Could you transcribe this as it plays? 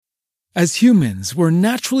As humans, we're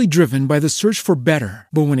naturally driven by the search for better.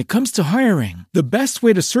 But when it comes to hiring, the best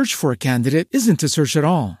way to search for a candidate isn't to search at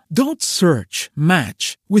all. Don't search,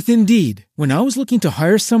 match with Indeed. When I was looking to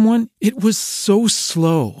hire someone, it was so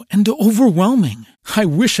slow and overwhelming. I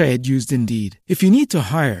wish I had used Indeed. If you need to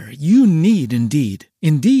hire, you need Indeed.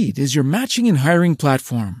 Indeed is your matching and hiring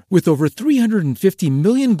platform with over 350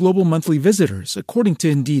 million global monthly visitors, according to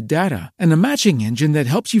Indeed data, and a matching engine that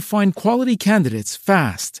helps you find quality candidates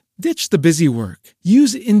fast. Ditch the busy work.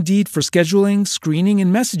 Use Indeed for scheduling, screening,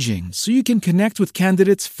 and messaging so you can connect with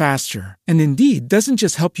candidates faster. And Indeed doesn't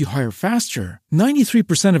just help you hire faster.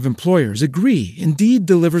 93% of employers agree Indeed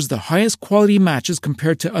delivers the highest quality matches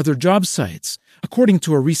compared to other job sites, according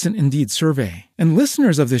to a recent Indeed survey. And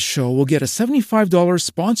listeners of this show will get a $75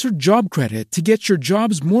 sponsored job credit to get your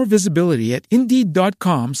jobs more visibility at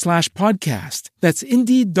Indeed.com/podcast. That's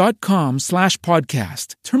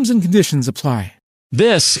Indeed.com/podcast. Terms and conditions apply.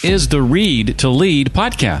 This is the Read to Lead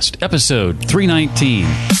podcast, episode 319.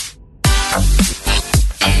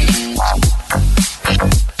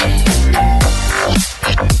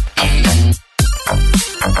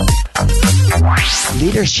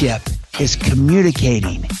 Leadership is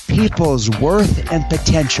communicating people's worth and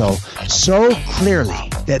potential so clearly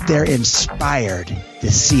that they're inspired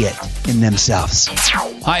to see it in themselves.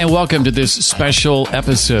 Hi, and welcome to this special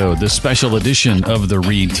episode, the special edition of the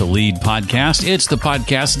Read to Lead podcast. It's the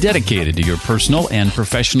podcast dedicated to your personal and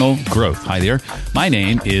professional growth. Hi there. My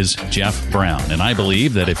name is Jeff Brown, and I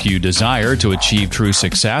believe that if you desire to achieve true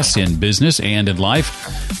success in business and in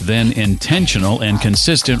life, then intentional and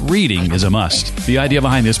consistent reading is a must. The idea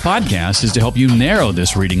behind this podcast is to help you narrow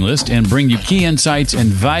this reading list and bring you key insights and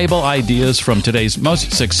valuable ideas from today's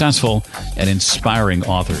most successful and inspiring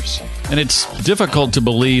authors. And it's difficult to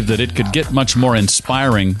believe that it could get much more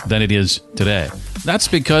inspiring than it is today. That's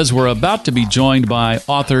because we're about to be joined by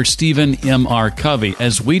author Stephen M.R. Covey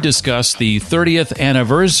as we discuss the 30th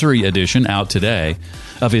anniversary edition out today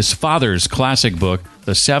of his father's classic book,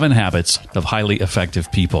 The 7 Habits of Highly Effective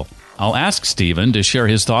People. I'll ask Stephen to share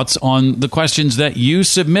his thoughts on the questions that you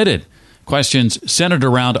submitted. Questions centered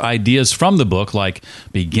around ideas from the book like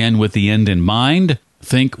begin with the end in mind,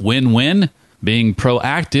 think win-win, being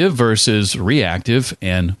proactive versus reactive,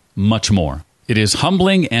 and much more. It is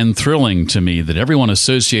humbling and thrilling to me that everyone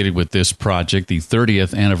associated with this project, the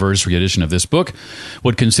 30th anniversary edition of this book,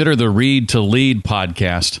 would consider the Read to Lead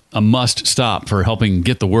podcast a must-stop for helping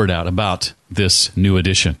get the word out about this new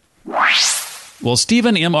edition. Well,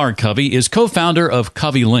 Stephen M.R. Covey is co-founder of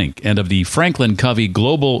Covey Link and of the Franklin Covey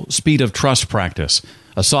Global Speed of Trust practice,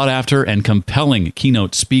 a sought-after and compelling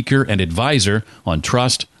keynote speaker and advisor on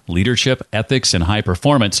trust, leadership, ethics, and high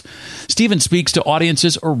performance. Stephen speaks to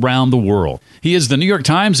audiences around the world. He is the New York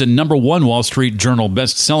Times and #1 Wall Street Journal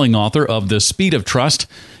best-selling author of The Speed of Trust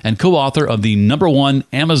and co-author of the #1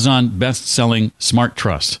 Amazon best-selling Smart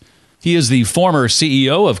Trust. He is the former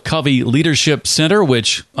CEO of Covey Leadership Center,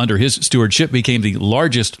 which, under his stewardship, became the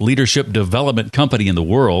largest leadership development company in the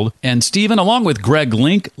world. And Stephen, along with Greg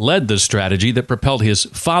Link, led the strategy that propelled his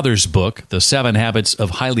father's book, The 7 Habits of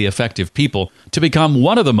Highly Effective People, to become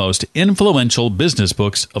one of the most influential business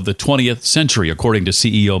books of the 20th century, according to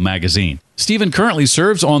CEO Magazine. Stephen currently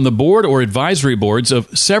serves on the board or advisory boards of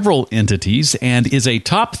several entities and is a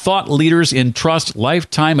top thought leaders in trust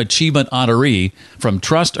lifetime achievement honoree from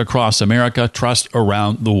Trust Across America, Trust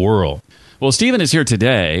Around the World. Well, Stephen is here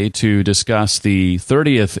today to discuss the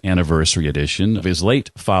 30th anniversary edition of his late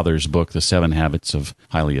father's book, The 7 Habits of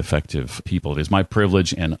Highly Effective People. It is my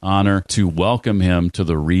privilege and honor to welcome him to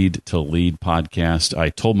the Read to Lead podcast. I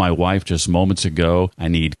told my wife just moments ago I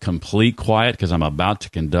need complete quiet because I'm about to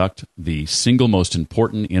conduct the single most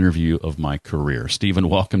important interview of my career. Stephen,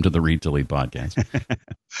 welcome to the Read to Lead podcast.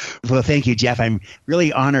 Well, thank you, Jeff. I'm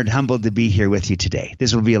really honored, humbled to be here with you today.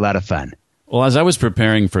 This will be a lot of fun. Well, as I was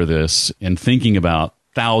preparing for this and thinking about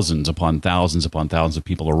thousands upon thousands upon thousands of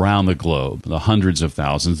people around the globe, the hundreds of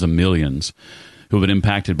thousands, the millions who have been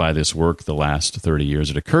impacted by this work the last 30 years,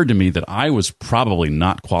 it occurred to me that I was probably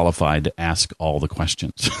not qualified to ask all the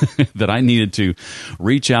questions, that I needed to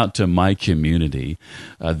reach out to my community,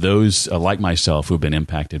 those like myself who have been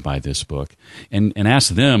impacted by this book, and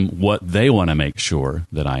ask them what they want to make sure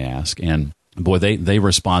that I ask. And boy, they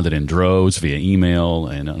responded in droves via email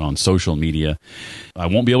and on social media. I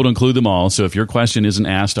won't be able to include them all, so if your question isn't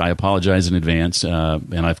asked, I apologize in advance,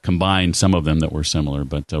 and I've combined some of them that were similar,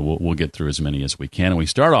 but we'll get through as many as we can. And we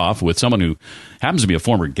start off with someone who happens to be a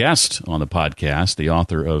former guest on the podcast, the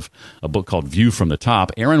author of a book called View from the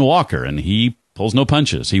Top, Aaron Walker, and he pulls no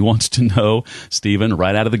punches. He wants to know, Stephen,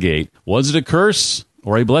 right out of the gate, was it a curse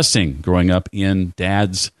or a blessing growing up in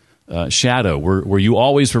Dad's shadow? Were you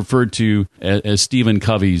always referred to as Stephen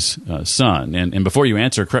Covey's son? And before you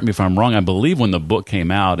answer, correct me if I'm wrong, I believe when the book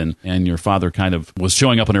came out and your father kind of was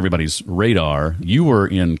showing up on everybody's radar, you were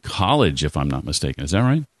in college, if I'm not mistaken. Is that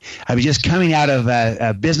right? I was just coming out of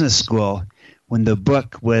a business school when the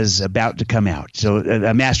book was about to come out. So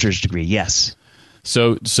a master's degree, yes.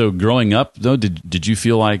 So growing up, though, did you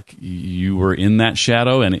feel like you were in that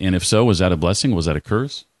shadow? And if so, was that a blessing? Was that a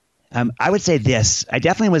curse? I would say this. I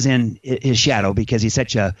definitely was in his shadow because he's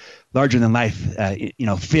such a larger-than-life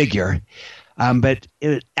figure. But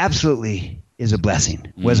it absolutely is a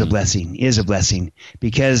blessing, was a blessing, is a blessing.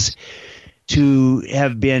 Because to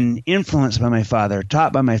have been influenced by my father,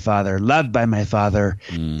 taught by my father, loved by my father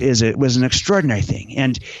was an extraordinary thing.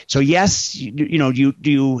 And so, yes, do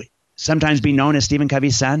you sometimes be known as Stephen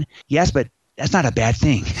Covey's son? Yes, but that's not a bad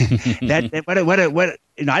thing.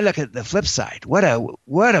 I look at the flip side. What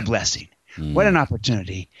a blessing. What an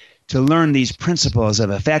opportunity to learn these principles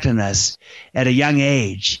of effectiveness at a young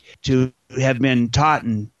age, to have been taught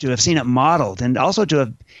and to have seen it modeled, and also to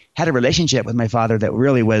have had a relationship with my father that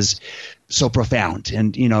really was so profound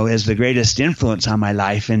and, is the greatest influence on my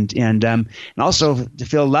life, and also to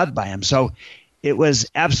feel loved by him. So it was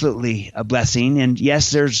absolutely a blessing. And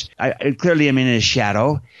yes, I clearly am in his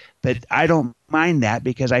shadow, but I don't mind that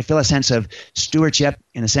because I feel a sense of stewardship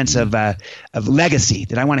and a sense of legacy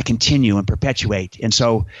that I want to continue and perpetuate.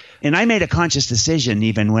 And I made a conscious decision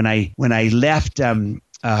even when I left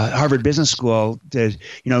Harvard Business School to,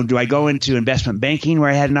 do I go into investment banking where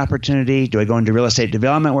I had an opportunity? Do I go into real estate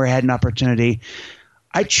development where I had an opportunity?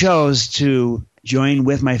 I chose to join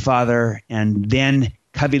with my father and then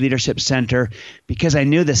Covey Leadership Center because I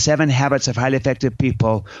knew the 7 Habits of Highly Effective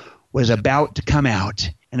People was about to come out.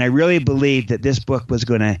 And I really believed that this book was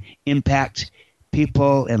going to impact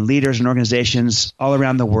people and leaders and organizations all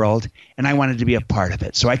around the world, and I wanted to be a part of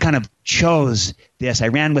it. So I kind of chose this. I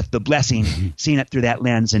ran with the blessing, seeing it through that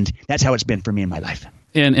lens, and that's how it's been for me in my life.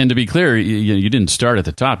 And to be clear, you didn't start at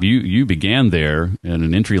the top. You began there in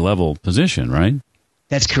an entry-level position, right?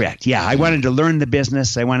 That's correct. Yeah, I wanted to learn the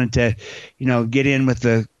business. I wanted to, get in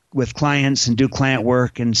with clients and do client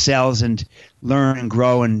work and sales and learn and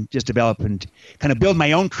grow and just develop and kind of build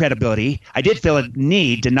my own credibility. I did feel a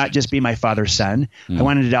need to not just be my father's son. I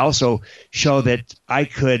wanted to also show that I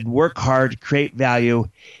could work hard, create value,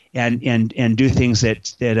 and do things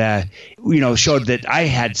that showed that I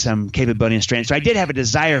had some capability and strength. So I did have a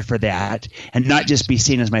desire for that and not just be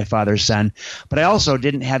seen as my father's son. But I also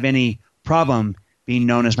didn't have any problem being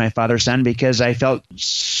known as my father's son because I felt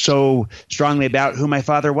so strongly about who my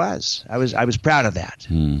father was. I was proud of that.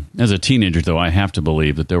 As a teenager, though, I have to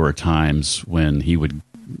believe that there were times when he would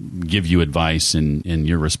give you advice and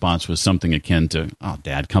your response was something akin to, "Oh,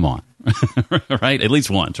 Dad, come on." Right? At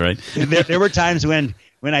least once, right? There were times when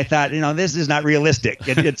I thought, this is not realistic.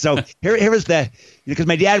 And so here was because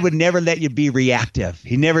my dad would never let you be reactive.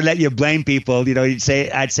 He never let you blame people. I'd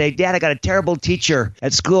say, "Dad, I got a terrible teacher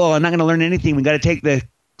at school. I'm not going to learn anything. We got to take the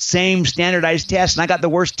same standardized test, and I got the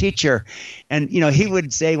worst teacher." And, he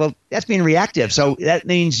would say, "Well, that's being reactive. So that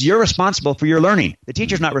means you're responsible for your learning. The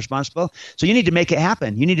teacher's not responsible. So you need to make it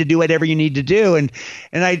happen. You need to do whatever you need to do." And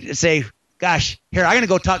I'd say, "Gosh, here, I'm going to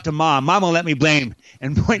go talk to Mom. Mom will let me blame,"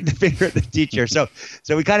 and point the finger at the teacher. So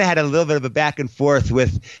we kind of had a little bit of a back and forth.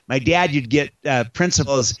 With my dad, you'd get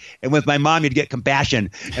principles, and with my mom, you'd get compassion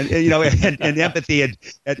and and empathy.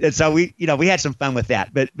 And so we had some fun with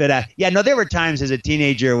that. But there were times as a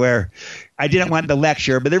teenager where I didn't want the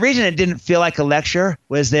lecture. But the reason it didn't feel like a lecture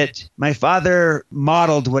was that my father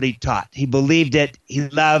modeled what he taught. He believed it. He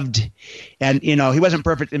loved, and he wasn't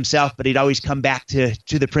perfect himself, but he'd always come back to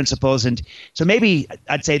the principles. And so maybe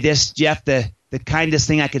I'd say this, Jeff, the kindest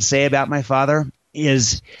thing I could say about my father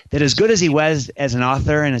is that as good as he was as an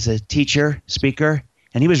author and as a teacher, speaker,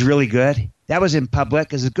 and he was really good, that was in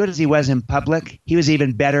public. As good as he was in public, he was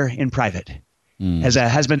even better in private. As a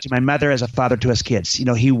husband to my mother, as a father to his kids.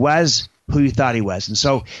 He was who he thought he was. And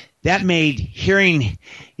so that made hearing,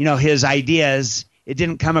 his ideas, it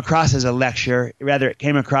didn't come across as a lecture. Rather, it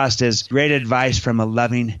came across as great advice from a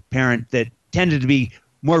loving parent that tended to be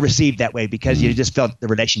more received that way because you just felt the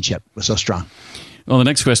relationship was so strong. Well, the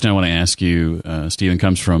next question I want to ask you, Stephen,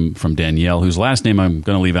 comes from Danielle, whose last name I'm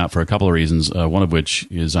going to leave out for a couple of reasons, one of which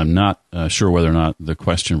is I'm not sure whether or not the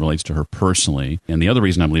question relates to her personally. And the other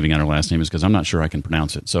reason I'm leaving out her last name is because I'm not sure I can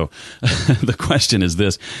pronounce it. So the question is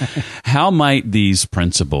this: how might these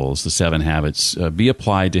principles, the 7 habits, be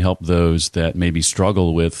applied to help those that maybe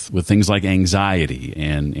struggle with things like anxiety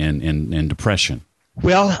and depression?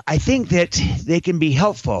 Well, I think that they can be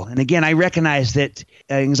helpful. And again, I recognize that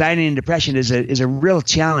anxiety and depression is a real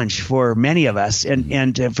challenge for many of us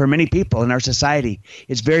and for many people in our society.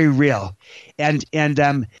 It's very real. And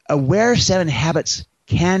where 7 habits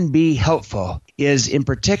can be helpful is in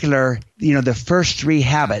particular, the first 3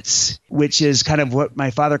 habits, which is kind of what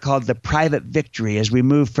my father called the private victory as we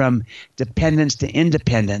move from dependence to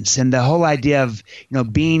independence, and the whole idea of,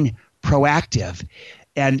 being proactive.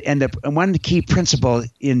 And one key principle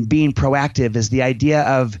in being proactive is the idea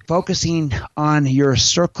of focusing on your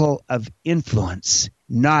circle of influence,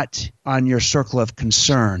 not on your circle of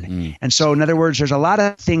concern. And so, in other words, there's a lot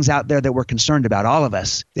of things out there that we're concerned about, all of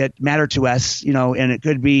us, that matter to us, and it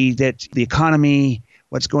could be that the economy,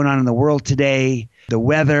 what's going on in the world today, the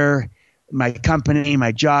weather, my company,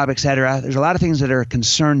 my job, etc. There's a lot of things that are a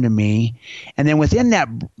concern to me. And then within that,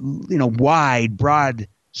 wide, broad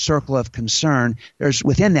circle of concern, there's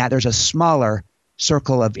a smaller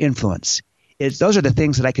circle of influence. Those are the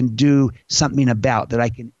things that I can do something about, that I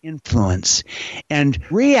can influence. And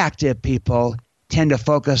reactive people tend to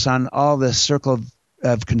focus on all the circle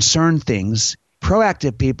of concern things.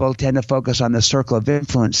 Proactive people tend to focus on the circle of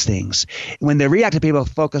influence things. When the reactive people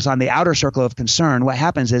focus on the outer circle of concern, what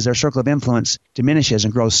happens is their circle of influence diminishes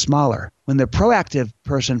and grows smaller. When the proactive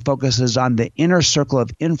person focuses on the inner circle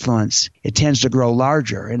of influence, it tends to grow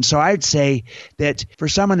larger. And so I'd say that for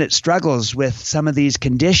someone that struggles with some of these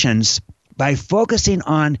conditions, by focusing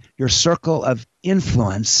on your circle of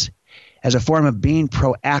influence as a form of being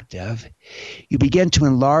proactive, you begin to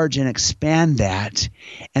enlarge and expand that.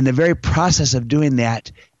 And the very process of doing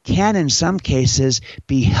that can, in some cases,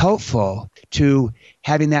 be helpful to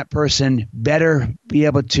having that person better be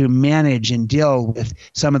able to manage and deal with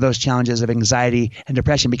some of those challenges of anxiety and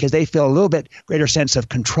depression, because they feel a little bit greater sense of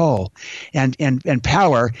control and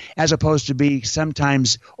power, as opposed to be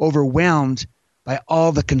sometimes overwhelmed by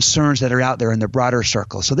all the concerns that are out there in the broader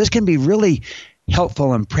circle. So this can be really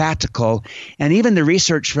helpful and practical. And even the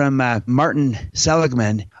research from Martin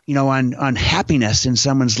Seligman, on happiness in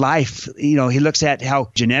someone's life, he looks at how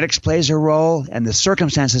genetics plays a role and the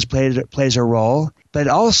circumstances plays a role. But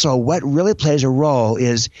also what really plays a role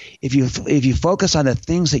is if you focus on the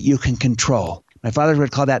things that you can control. My father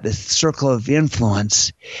would call that the circle of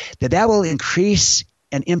influence, that will increase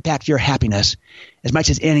and impact your happiness as much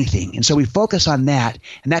as anything. And so we focus on that,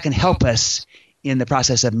 and that can help us in the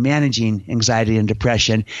process of managing anxiety and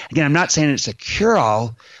depression. Again, I'm not saying it's a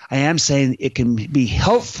cure-all. I am saying it can be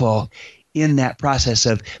helpful in that process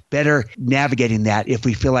of better navigating that if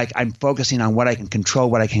we feel like I'm focusing on what I can control,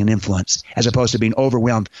 what I can influence, as opposed to being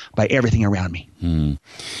overwhelmed by everything around me.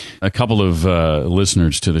 A couple of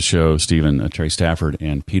listeners to the show, Stephen, Trey Stafford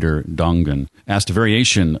and Peter Dongan, asked a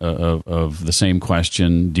variation of the same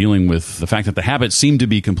question, dealing with the fact that the habits seem to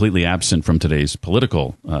be completely absent from today's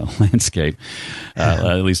political landscape,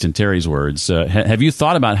 at least in Terry's words. Have you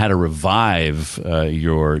thought about how to revive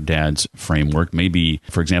your dad's framework? Maybe,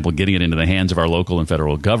 for example, getting it into the hands of our local and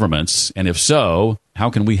federal governments? And if so,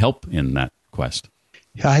 how can we help in that quest?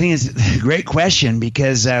 I think it's a great question,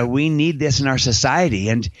 because we need this in our society.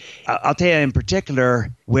 And I'll tell you in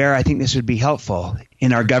particular where I think this would be helpful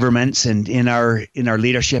in our governments and in our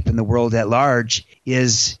leadership in the world at large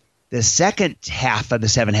is the second half of the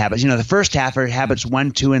 7 habits. The first half are habits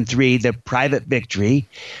 1, 2, and 3, the private victory,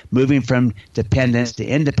 moving from dependence to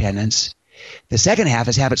independence. The second half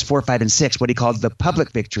is habits 4, 5, and 6, what he called the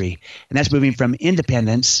public victory. And that's moving from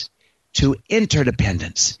independence to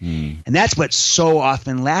interdependence. And that's what's so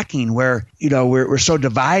often lacking, where, we're so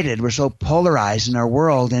divided, we're so polarized in our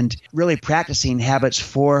world, and really practicing habits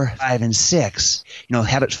 4, 5, and 6.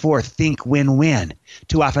 Habits 4, think, win, win.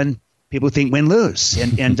 Too often people think win, lose.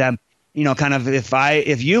 And kind of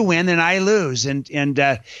if you win, then I lose. And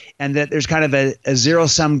that there's kind of a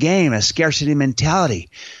zero-sum game, a scarcity mentality.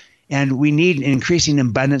 And we need an increasing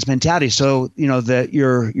abundance mentality. So,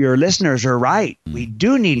 your listeners are right. We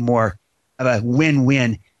do need more of a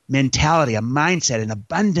win-win mentality, a mindset, an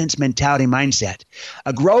abundance mentality mindset,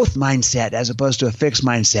 a growth mindset as opposed to a fixed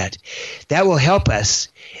mindset. That will help us.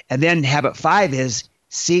 And then habit 5 is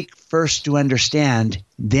seek first to understand,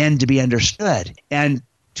 then to be understood. And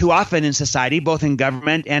too often in society, both in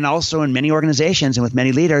government and also in many organizations and with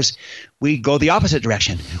many leaders, we go the opposite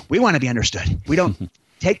direction. We want to be understood. We don't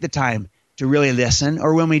take the time to really listen,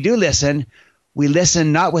 or when we do listen, we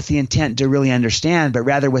listen not with the intent to really understand, but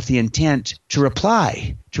rather with the intent to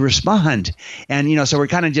reply, to respond. And, so we're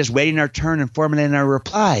kind of just waiting our turn and formulating our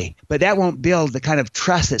reply. But that won't build the kind of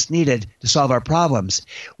trust that's needed to solve our problems.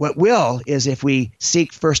 What will is if we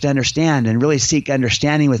seek first to understand and really seek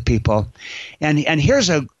understanding with people. And here's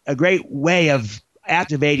a great way of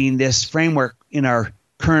activating this framework in our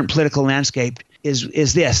current political landscape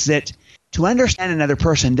is this, that to understand another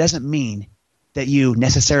person doesn't mean that you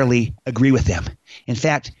necessarily agree with them. In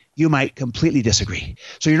fact, you might completely disagree.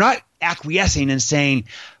 So you're not acquiescing and saying,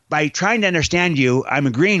 by trying to understand you, I'm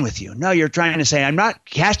agreeing with you. No, you're trying to say, I'm not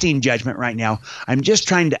casting judgment right now. I'm just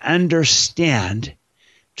trying to understand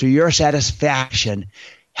to your satisfaction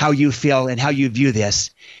how you feel and how you view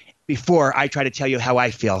this before I try to tell you how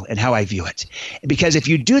I feel and how I view it. Because if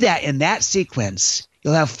you do that in that sequence,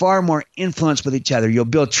 you'll have far more influence with each other. You'll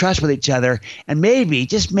build trust with each other. And maybe,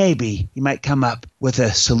 just maybe, you might come up with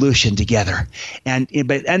a solution together.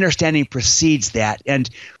 But understanding precedes that. And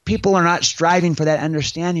people are not striving for that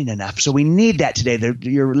understanding enough. So we need that today.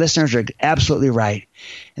 Your listeners are absolutely right.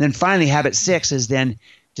 And then finally, habit 6 is then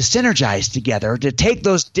to synergize together, to take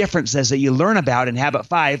those differences that you learn about in habit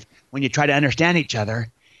 5 when you try to understand each other,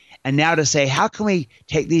 and now to say, how can we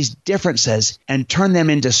take these differences and turn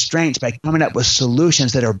them into strengths by coming up with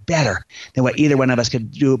solutions that are better than what either one of us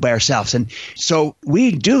could do by ourselves? And so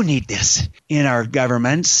we do need this in our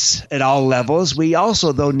governments at all levels. We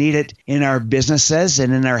also, though, need it in our businesses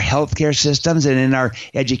and in our healthcare systems and in our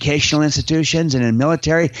educational institutions and in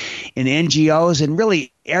military, in NGOs, and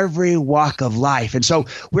really every walk of life. And so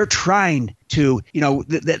we're trying to,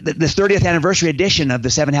 the 30th anniversary edition of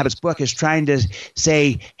the 7 Habits book is trying to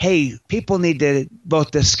say, hey, people need to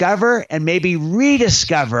both discover and maybe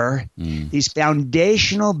rediscover these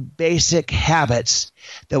foundational basic habits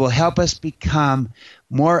that will help us become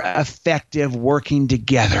more effective working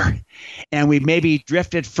together. And we maybe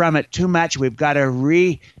drifted from it too much. We've got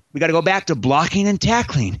to go back to blocking and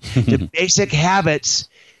tackling the basic habits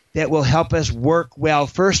that will help us work well,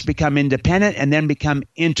 first become independent and then become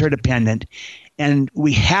interdependent. And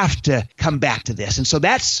we have to come back to this. And so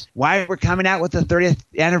that's why we're coming out with the 30th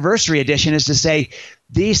anniversary edition, is to say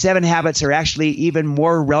these 7 habits are actually even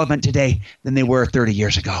more relevant today than they were 30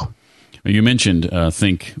 years ago. You mentioned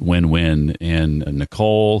Think Win-Win, and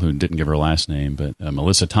Nicole, who didn't give her last name, but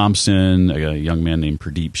Melissa Thompson, a young man named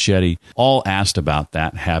Pradeep Shetty, all asked about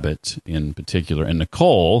that habit in particular. And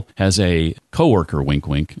Nicole has a coworker, wink,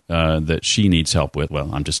 wink, that she needs help with.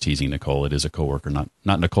 Well, I'm just teasing Nicole. It is a coworker,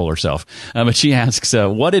 not Nicole herself. But she asks,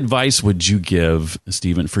 what advice would you give,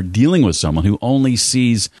 Stephen, for dealing with someone who only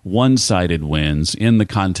sees one-sided wins in the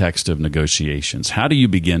context of negotiations? How do you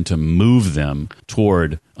begin to move them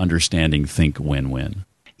toward understanding Think Win-Win?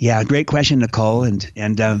 Yeah, great question, Nicole,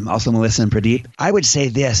 and also Melissa and Pradeep. I would say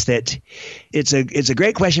this, that it's a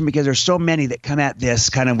great question because there's so many that come at this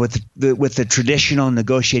kind of with the traditional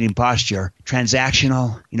negotiating posture,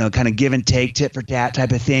 transactional, kind of give and take, tit for tat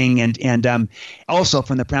type of thing, and also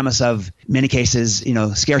from the premise of many cases,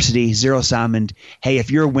 scarcity, zero sum, and hey,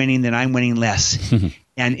 if you're winning, then I'm winning less,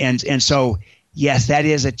 and so. Yes, that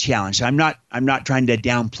is a challenge. I'm not trying to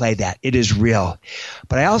downplay that. It is real.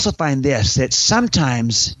 But I also find this, that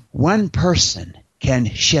sometimes one person can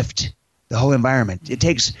shift the whole environment. It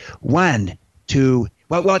takes it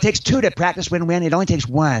takes 2 to practice win-win. It only takes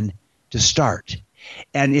 1 to start.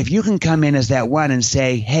 And if you can come in as that one and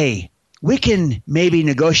say, hey, we can maybe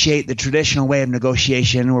negotiate the traditional way of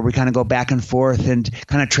negotiation where we kind of go back and forth and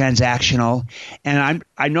kind of transactional. And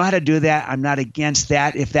I know how to do that. I'm not against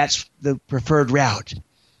that if that's the preferred route.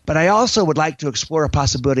 But I also would like to explore a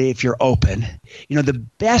possibility if you're open. The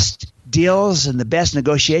best deals and the best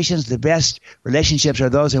negotiations, the best relationships are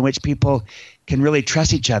those in which people can really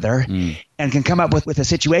trust each other and can come up with a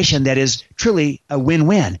situation that is truly a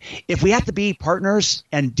win-win. If we have to be partners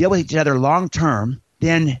and deal with each other long-term,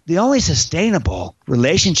 then the only sustainable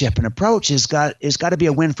relationship and approach is got to be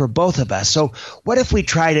a win for both of us. So what if we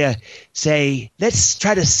try to say, let's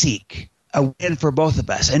try to seek a win for both of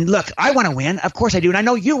us. And look, I want to win. Of course I do. And I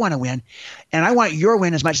know you want to win. And I want your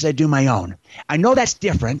win as much as I do my own. I know that's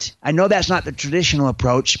different. I know that's not the traditional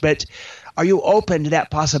approach, but are you open to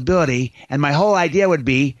that possibility? And my whole idea would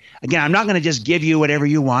be, again, I'm not going to just give you whatever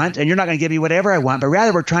you want, and you're not going to give me whatever I want, but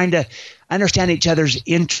rather we're trying to understand each other's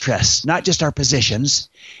interests, not just our positions,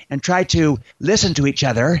 and try to listen to each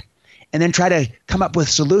other, and then try to come up with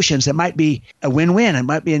solutions that might be a win-win. It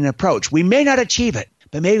might be an approach. We may not achieve it,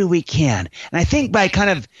 but maybe we can. And I think by kind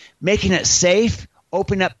of making it safe,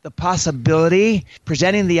 opening up the possibility,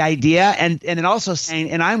 presenting the idea, and then also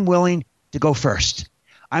saying, and I'm willing to go first.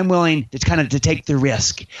 I'm willing to take the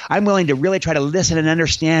risk. I'm willing to really try to listen and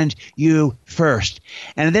understand you first.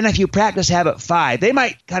 And then if you practice habit 5, they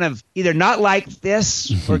might kind of either not like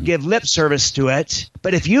this or give lip service to it.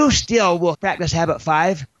 But if you still will practice habit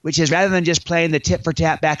 5, which is rather than just playing the tit for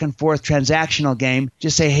tat back and forth transactional game,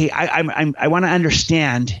 just say, hey, I want to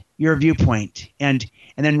understand your viewpoint. And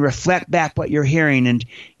and then reflect back what you're hearing. And,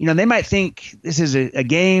 they might think this is a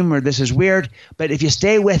game or this is weird, but if you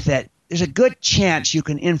stay with it, there's a good chance you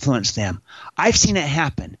can influence them. I've seen it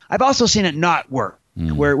happen. I've also seen it not work,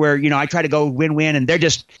 where I try to go win-win and they're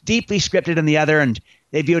just deeply scripted in the other and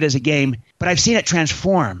they view it as a game. But I've seen it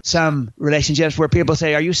transform some relationships where people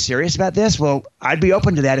say, are you serious about this? Well, I'd be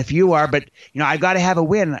open to that if you are, but I've got to have a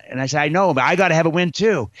win. And I say, I know, but I got to have a win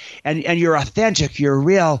too. And you're authentic, you're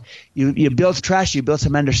real, you build trust, you build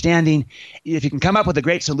some understanding. If you can come up with a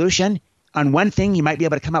great solution on one thing, you might be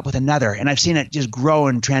able to come up with another. And I've seen it just grow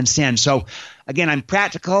and transcend. So again, I'm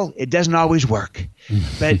practical. It doesn't always work.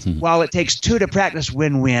 But while it takes two to practice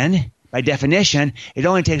win-win, by definition, it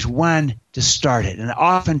only takes one to start it. And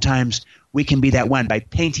oftentimes we can be that one by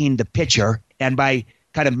painting the picture and by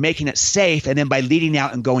kind of making it safe and then by leading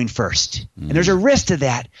out and going first. And there's a risk to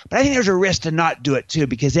that. But I think there's a risk to not do it too,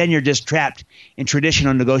 because then you're just trapped in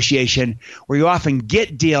traditional negotiation where you often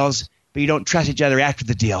get deals, but you don't trust each other after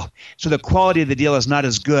the deal. So the quality of the deal is not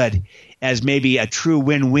as good as maybe a true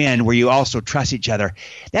win-win where you also trust each other.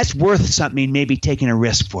 That's worth something, maybe taking a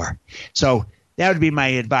risk for. So that would be my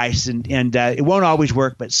advice, and it won't always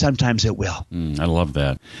work, but sometimes it will. I love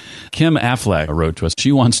that. Kim Affleck wrote to us.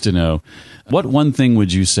 She wants to know, what one thing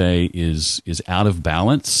would you say is out of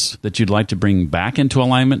balance that you'd like to bring back into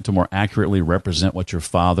alignment to more accurately represent what your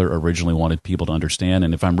father originally wanted people to understand?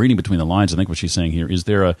 And if I'm reading between the lines, I think what she's saying here, is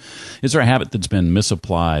there a habit that's been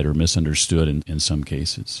misapplied or misunderstood in some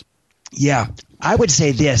cases? Yeah, I would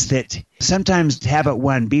say this, that sometimes habit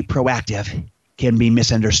one, be proactive, can be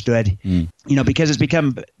misunderstood, because it's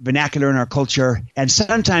become vernacular in our culture. And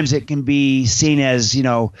sometimes it can be seen as,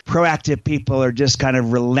 proactive people are just kind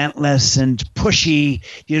of relentless and pushy,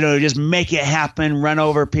 just make it happen, run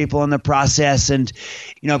over people in the process. And,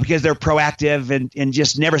 because they're proactive and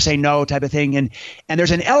just never say no type of thing. And there's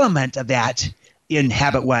an element of that in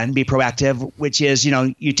habit one, be proactive, which is,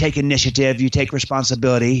 you take initiative, you take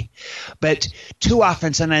responsibility. But too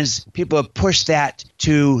often, sometimes people have pushed that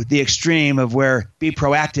to the extreme of where be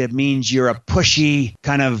proactive means you're a pushy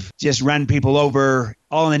kind of just run people over,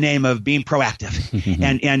 all in the name of being proactive.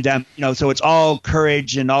 So it's all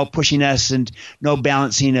courage and all pushiness and no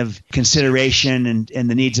balancing of consideration and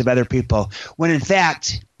the needs of other people. When in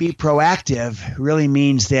fact, be proactive really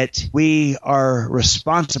means that we are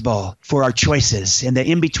responsible for our choices, and that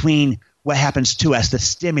in between what happens to us, the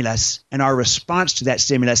stimulus, and our response to that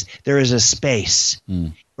stimulus, there is a space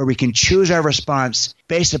where we can choose our response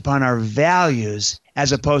based upon our values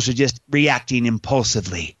as opposed to just reacting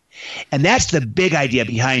impulsively. And that's the big idea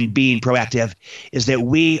behind being proactive, is that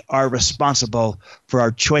we are responsible for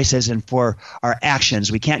our choices and for our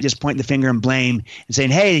actions. We can't just point the finger and blame and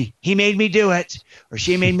saying, hey, he made me do it, or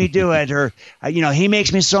she made me do it, or, he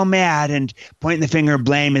makes me so mad, and pointing the finger and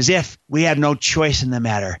blame as if we have no choice in the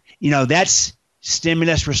matter. That's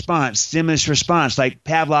stimulus response, like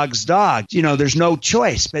Pavlov's dog. There's no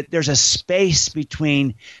choice, but there's a space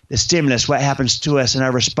between the stimulus, what happens to us, and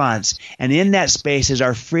our response. And in that space is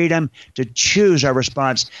our freedom to choose our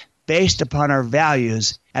response based upon our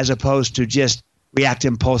values as opposed to just react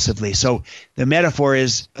impulsively. So the metaphor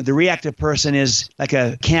is the reactive person is like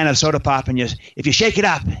a can of soda pop, and if you shake it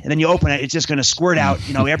up and then you open it, it's just going to squirt out,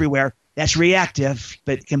 everywhere. That's reactive.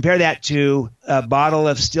 But compare that to a bottle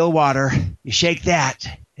of still water. You shake that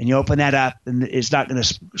and you open that up, and it's not going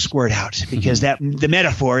to squirt out, because the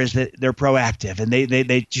metaphor is that they're proactive and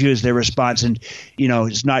they choose their response, and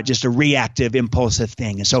it's not just a reactive, impulsive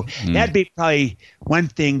thing. And so that'd be probably one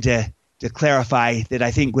thing to clarify that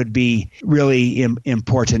I think would be really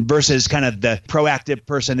important, versus kind of the proactive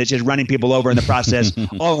person that's just running people over in the process,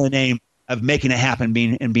 all in the name of making it happen,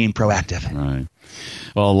 being proactive. Right.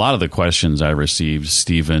 Well, a lot of the questions I received,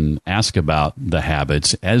 Stephen, ask about the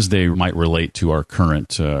habits as they might relate to our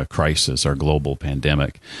current crisis, our global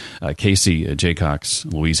pandemic. Casey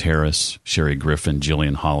Jaycox, Louise Harris, Sherry Griffin,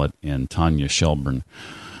 Jillian Hollett, and Tanya Shelburne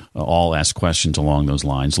all ask questions along those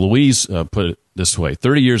lines. Louise put it this way: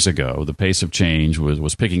 30 years ago, the pace of change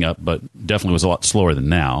was picking up, but definitely was a lot slower than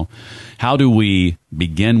now. How do we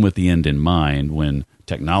begin with the end in mind when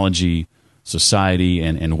technology, society,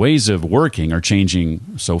 and ways of working are changing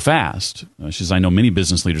so fast? She says, I know many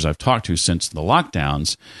business leaders I've talked to since the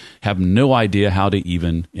lockdowns have no idea how to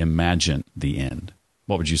even imagine the end.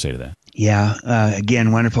 What would you say to that? Yeah,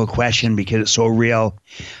 again, wonderful question, because it's so real.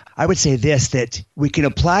 I would say this, that we can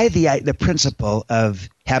apply the principle of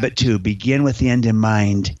habit 2, begin with the end in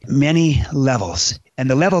mind, many levels. And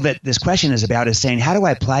the level that this question is about is saying, how do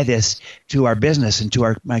I apply this to our business and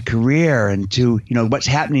to my career and to what's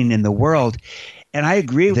happening in the world? And I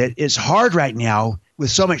agree that it's hard right now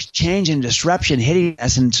with so much change and disruption hitting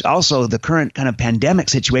us, and also the current kind of pandemic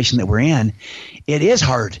situation that we're in, it is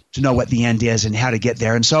hard to know what the end is and how to get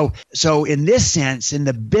there. And so in this sense, in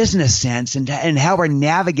the business sense, and how we're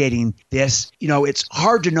navigating this, it's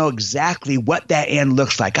hard to know exactly what that end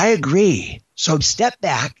looks like. I agree. So step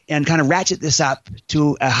back and kind of ratchet this up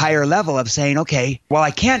to a higher level of saying, okay, well,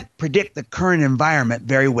 I can't predict the current environment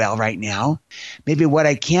very well right now. Maybe what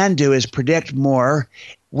I can do is predict more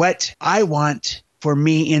what I want for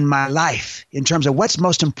me in my life, in terms of what's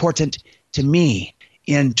most important to me,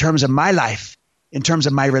 in terms of my life, in terms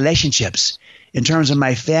of my relationships, in terms of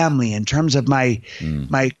my family, in terms of my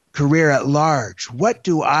career at large. What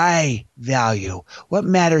do I value? What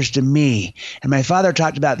matters to me? And my father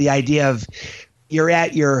talked about the idea of you're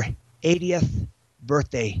at your 80th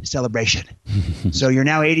birthday celebration. So you're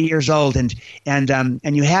now 80 years old, and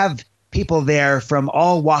you have people there from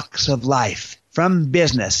all walks of life, from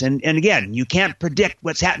business. And again, you can't predict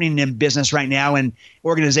what's happening in business right now and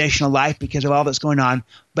organizational life because of all that's going on,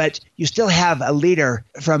 but you still have a leader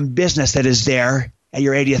from business that is there at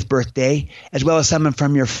your 80th birthday, as well as someone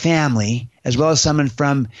from your family, as well as someone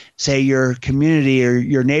from, say, your community or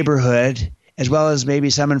your neighborhood, as well as maybe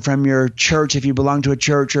someone from your church if you belong to a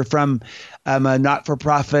church, or from a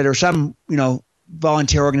not-for-profit or some,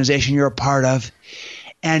 volunteer organization you're a part of.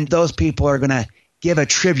 And those people are going to give a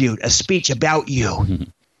tribute, a speech about you.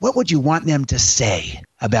 What would you want them to say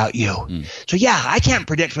about you? So I can't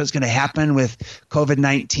predict what's going to happen with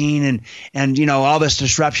COVID-19 and all this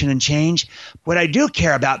disruption and change. What I do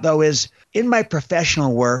care about, though, is in my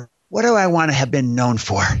professional work, what do I want to have been known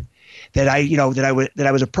for? That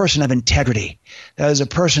I was a person of integrity, that I was a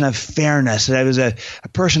person of fairness, that I was a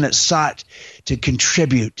person that sought to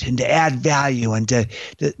contribute and to add value, and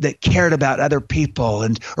that cared about other people,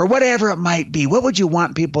 or whatever it might be. What would you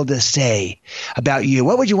want people to say about you?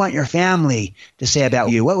 What would you want your family to say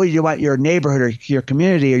about you? What would you want your neighborhood or your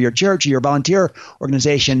community or your church or your volunteer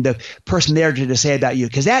organization, the person there to say about you?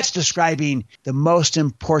 Because that's describing the most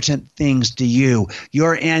important things to you,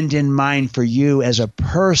 your end in mind for you as a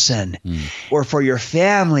person, or for your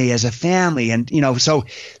family as a family. And,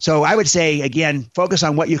 so I would say, again, focus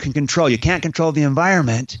on what you can control. You can't control the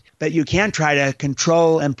environment, but you can try to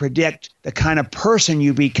control and predict the kind of person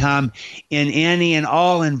you become in any and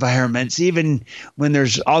all environments, even when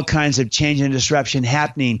there's all kinds of change and disruption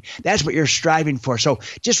happening. That's what you're striving for. So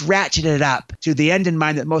just ratchet it up to the end in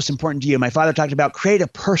mind that's most important to you. My father talked about create a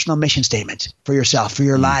personal mission statement for yourself, for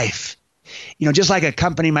your life. Just like a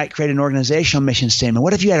company might create an organizational mission statement,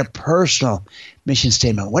 what if you had a personal mission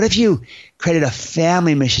statement? What if you created a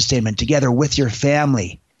family mission statement together with your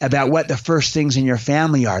family about what the first things in your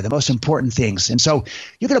family are, the most important things? And so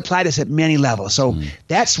you can apply this at many levels. So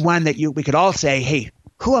that's one that we could all say, hey,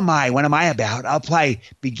 who am I? What am I about? I'll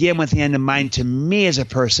begin with the end in mind to me as a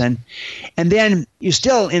person. And then you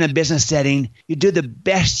still, in a business setting, you do the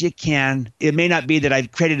best you can. It may not be that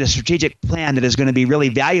I've created a strategic plan that is going to be really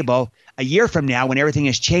valuable a year from now when everything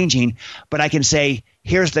is changing, but I can say,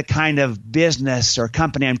 here's the kind of business or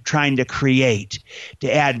company I'm trying to create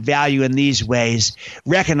to add value in these ways,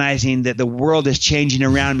 recognizing that the world is changing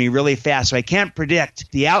around me really fast. So I can't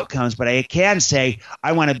predict the outcomes, but I can say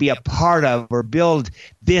I want to be a part of or build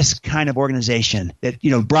this kind of organization that,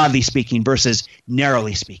 broadly speaking versus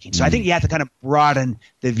narrowly speaking. So I think you have to kind of broaden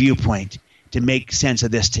the viewpoint to make sense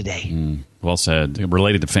of this today. Well said.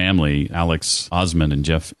 Related to family, Alex Osmond and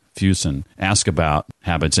Jeff Fusen ask about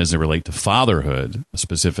habits as they relate to fatherhood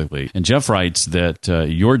specifically. And Jeff writes that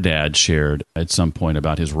your dad shared at some point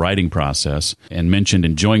about his writing process and mentioned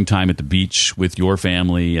enjoying time at the beach with your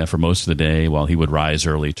family for most of the day while he would rise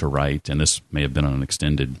early to write. And this may have been on an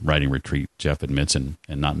extended writing retreat, Jeff admits, and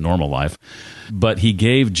not normal life. But he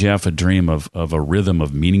gave Jeff a dream of a rhythm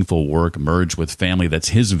of meaningful work merged with family that's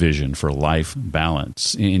his vision for life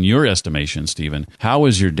balance. In your estimation, Stephen, how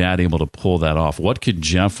was your dad able to pull that off? What could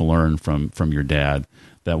Jeff learn from your dad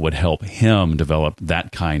that would help him develop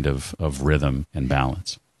that kind of rhythm and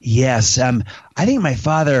balance? Yes. I think my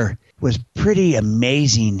father was pretty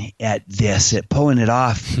amazing at this, at pulling it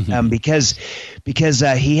off, because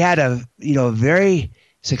he had a very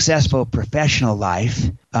successful professional life,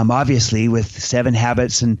 obviously with 7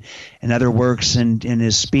 Habits and other works and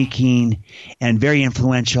his speaking, and very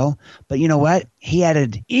influential. But you know what? he had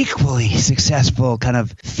an equally successful kind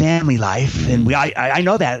of family life. And I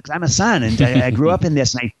know that because I'm a son, and I grew up in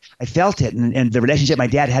this, and I felt it. And the relationship my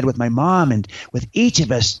dad had with my mom and with each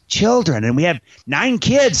of us children. And we have 9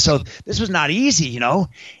 kids, so this was not easy, and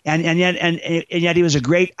yet he was a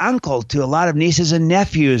great uncle to a lot of nieces and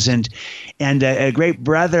nephews, and a great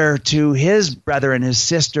brother to his brother and his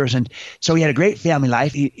sisters. And so he had a great family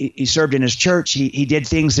life. He served in his church. He did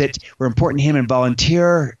things that were important to him in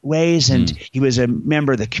volunteer ways, and he was a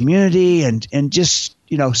member of the community, and just,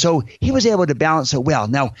 so he was able to balance it well.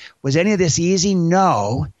 Now, was any of this easy?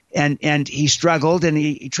 No. And he struggled, and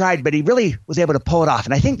he tried, but he really was able to pull it off.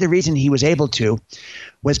 And I think the reason he was able to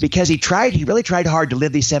was because he really tried hard to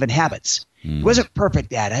live these 7 habits. He wasn't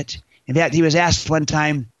perfect at it. In fact, he was asked one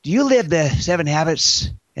time, do you live the 7 habits?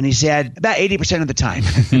 And he said, about 80% of the time.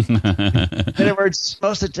 In other words,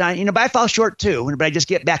 most of the time, but I fall short too, but I just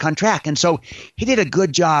get back on track. And so he did a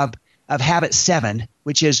good job of habit 7,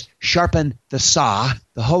 which is sharpen the saw.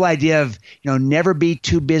 The whole idea of, never be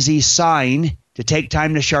too busy sawing to take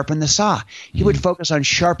time to sharpen the saw. He would focus on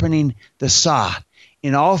sharpening the saw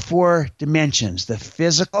in all 4 dimensions. The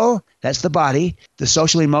physical, that's the body. The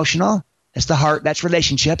social emotional, that's the heart, that's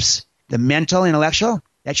relationships. The mental, intellectual,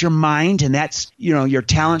 that's your mind, and that's, your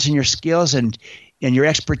talents and your skills and your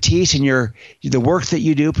expertise and the work that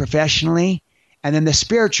you do professionally. And then the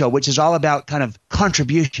spiritual, which is all about kind of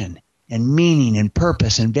contribution and meaning and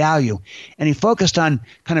purpose and value. And he focused on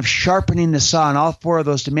kind of sharpening the saw in all 4 of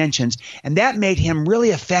those dimensions. And that made him really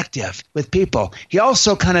effective with people. He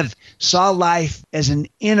also kind of saw life as an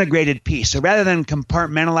integrated piece. So rather than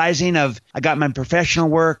compartmentalizing of, I got my professional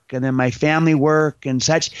work and then my family work and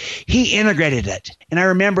such, he integrated it. And I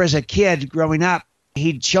remember as a kid growing up,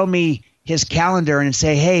 he'd show me his calendar and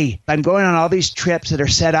say, hey, I'm going on all these trips that are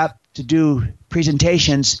set up to do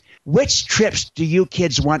presentations. Which trips do you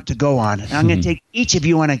kids want to go on? And I'm going to take each of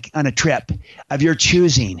you on a trip of your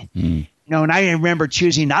choosing. And I remember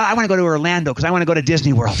choosing, I want to go to Orlando because I want to go to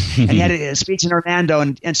Disney World. And he had a speech in Orlando.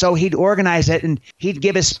 And so he'd organize it, and he'd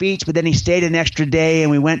give a speech, but then he stayed an extra day,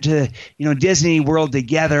 and we went to, Disney World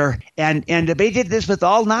together. And they did this with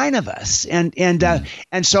all 9 of us. And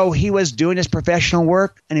so he was doing his professional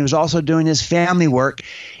work, and he was also doing his family work.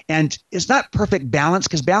 And it's not perfect balance,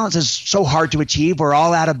 because balance is so hard to achieve. We're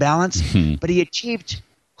all out of balance. But he achieved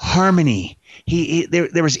harmony.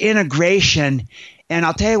 There was integration. And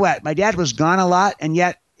I'll tell you what, my dad was gone a lot, and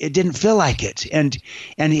yet it didn't feel like it. And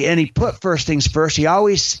he put first things first. He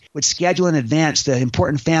always would schedule in advance the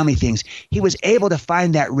important family things. He was able to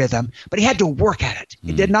find that rhythm, but he had to work at it.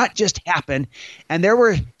 It did not just happen. And there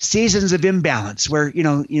were seasons of imbalance where,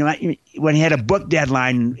 when he had a book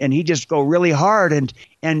deadline and he'd just go really hard,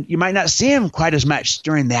 and you might not see him quite as much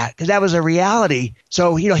during that, because that was a reality.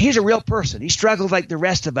 So, he's a real person. He struggled like the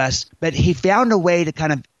rest of us, but he found a way to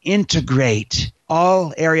kind of integrate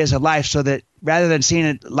all areas of life, so that rather than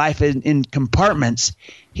seeing life in compartments,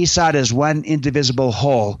 he saw it as one indivisible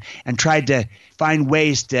whole, and tried to find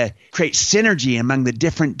ways to create synergy among the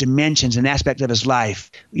different dimensions and aspects of his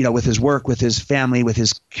life, with his work, with his family, with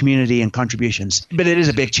his community and contributions. But it is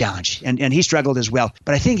a big challenge, and he struggled as well.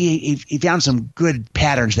 But I think he found some good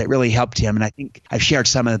patterns that really helped him, and I think I've shared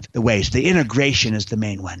some of the ways. The integration is the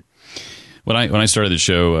main one. When I started the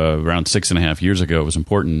show around 6.5 years ago, it was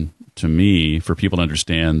important to me for people to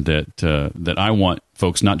understand that I want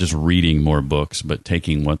folks not just reading more books, but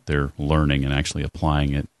taking what they're learning and actually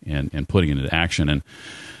applying it and putting it into action. And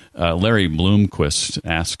Larry Bloomquist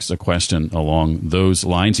asks a question along those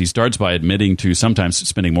lines. He starts by admitting to sometimes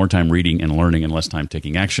spending more time reading and learning and less time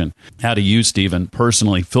taking action. How do you, Stephen,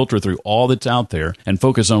 personally filter through all that's out there and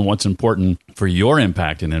focus on what's important for your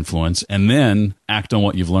impact and influence, and then act on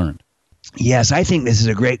what you've learned? Yes, I think this is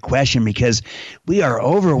a great question, because we are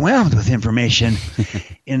overwhelmed with information.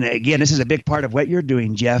 And again, this is a big part of what you're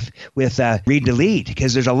doing, Jeff, with Read to Lead,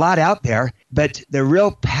 because there's a lot out there. But the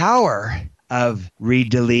real power of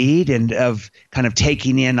Read to Lead and of kind of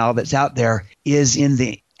taking in all that's out there is in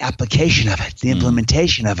the application of it, the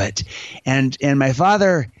implementation of it. And my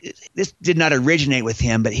father, this did not originate with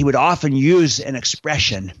him, but he would often use an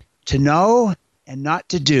expression: to know and not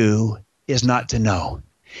to do is not to know.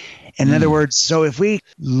 In other words, so if we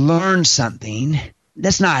learn something,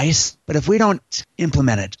 that's nice, but if we don't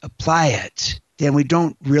implement it, apply it, then we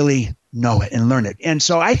don't really know it and learn it. And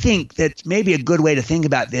so I think that maybe a good way to think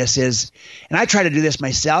about this is, and I try to do this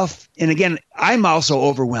myself, and again, I'm also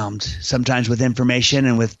overwhelmed sometimes with information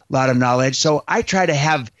and with a lot of knowledge, so I try to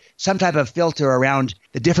have some type of filter around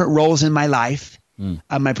the different roles in my life,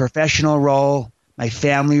 my professional role, my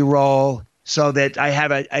family role, so that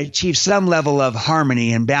I achieve some level of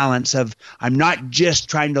harmony and balance of, I'm not just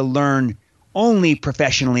trying to learn only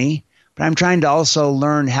professionally, but I'm trying to also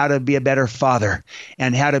learn how to be a better father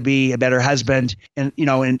and how to be a better husband. And,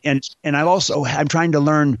 I'm trying to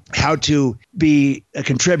learn how to be a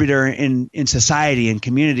contributor in society and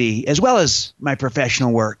community, as well as my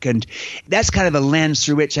professional work. And that's kind of the lens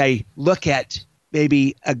through which I look at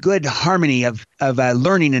maybe a good harmony of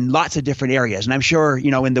learning in lots of different areas. And I'm sure,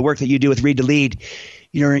 in the work that you do with Read to Lead,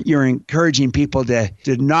 you're encouraging people to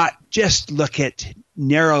not just look at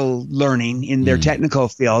narrow learning in their technical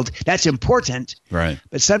field. That's important. Right.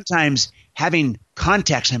 But sometimes having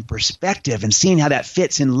context and perspective and seeing how that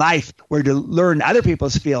fits in life, where to learn other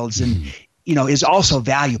people's fields and, is also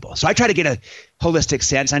valuable. So I try to get a holistic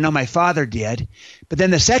sense. I know my father did. But then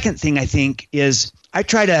the second thing I think is I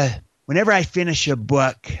try to, whenever I finish a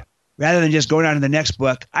book, rather than just going on to the next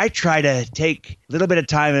book, I try to take a little bit of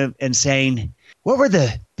time and saying, what were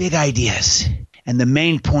the big ideas and the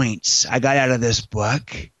main points I got out of this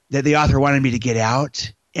book that the author wanted me to get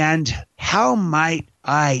out? And how might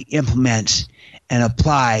I implement and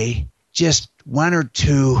apply just one or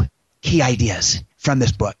two key ideas from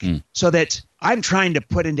this book so that I'm trying to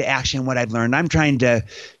put into action what I've learned. I'm trying to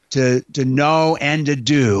know and to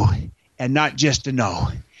do, and not just to know.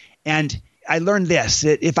 And I learned this,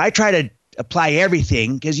 that if I try to apply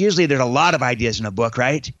everything, because usually there's a lot of ideas in a book,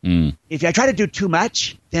 right? If I try to do too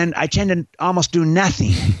much, then I tend to almost do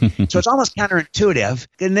nothing. So it's almost counterintuitive.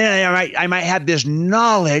 And then I might have this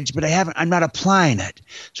knowledge, but I'm not applying it.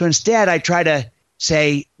 So instead, I try to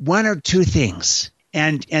say one or two things,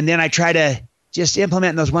 and then I try to just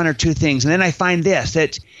implement those one or two things. And then I find this,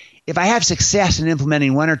 that if I have success in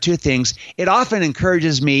implementing one or two things, it often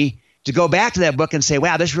encourages me to go back to that book and say,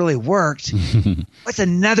 wow, this really worked. What's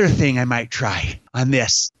another thing I might try on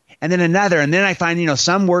this? And then another. And then I find,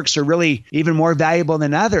 some works are really even more valuable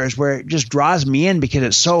than others, where it just draws me in because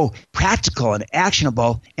it's so practical and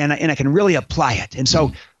actionable, and I can really apply it. And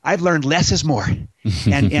so I've learned less is more.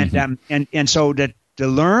 And so to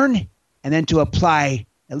learn and then to apply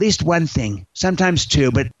at least one thing, sometimes two,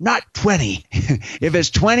 but not 20. If it's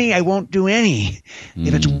 20, I won't do any.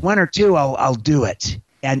 If it's one or two, I'll do it.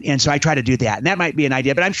 And so I try to do that. And that might be an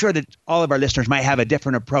idea, but I'm sure that all of our listeners might have a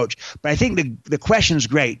different approach. But I think the question is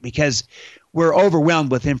great because we're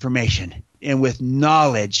overwhelmed with information and with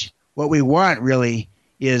knowledge. What we want really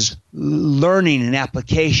is learning and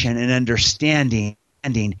application and understanding,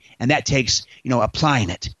 and that takes, applying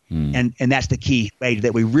it. And that's the key way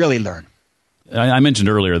that we really learn. I mentioned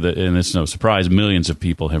earlier that, and it's no surprise, millions of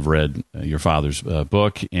people have read your father's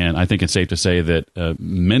book, and I think it's safe to say that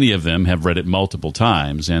many of them have read it multiple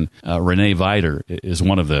times. And Renee Vider is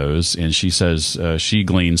one of those, and she says she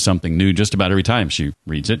gleans something new just about every time she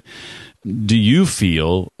reads it. Do you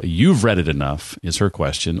feel you've read it enough, is her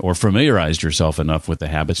question, or familiarized yourself enough with the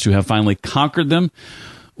habits to have finally conquered them,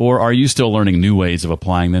 or are you still learning new ways of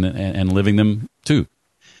applying them and living them too?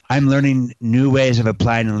 I'm learning new ways of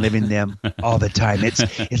applying and living them all the time.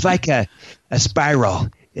 It's like a spiral.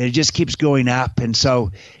 It just keeps going up. And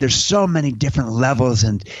so there's so many different levels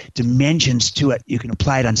and dimensions to it. You can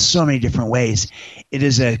apply it on so many different ways. It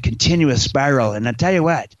is a continuous spiral. And I'll tell you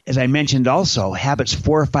what, as I mentioned also, habits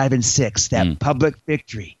 4, 5, and 6, that public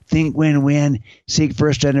victory, think, win, seek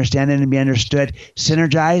first to understand and to be understood,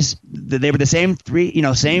 synergize. They were the same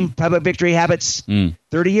same public victory habits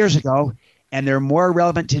 30 years ago. And they're more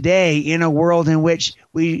relevant today in a world in which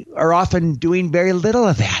we are often doing very little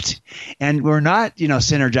of that. And we're not,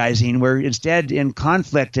 synergizing. We're instead in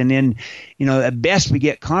conflict, and in, at best we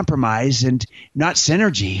get compromise and not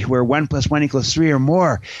synergy, where 1 + 1 = 3 or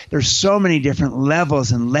more. There's so many different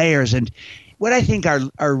levels and layers. And what I think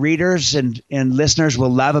our readers and listeners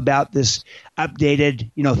will love about this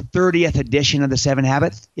updated, 30th edition of the 7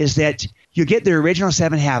 Habits is that you get the original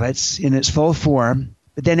 7 Habits in its full form.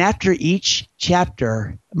 But then after each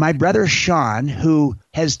chapter, my brother Sean, who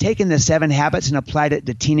has taken the 7 Habits and applied it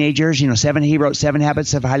to teenagers, he wrote 7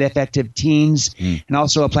 Habits of Highly Effective Teens, and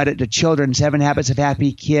also applied it to children, 7 Habits of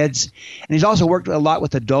Happy Kids. And he's also worked a lot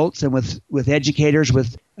with adults and with educators,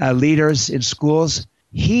 with leaders in schools.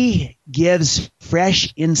 He gives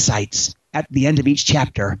fresh insights at the end of each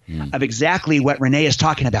chapter of exactly what Renee is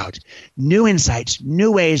talking about. New insights, new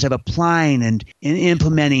ways of applying and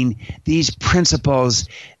implementing these principles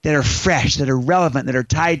that are fresh, that are relevant, that are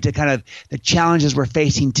tied to kind of the challenges we're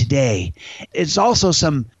facing today. It's also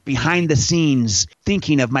some behind the scenes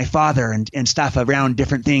thinking of my father and stuff around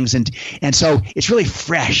different things. And so it's really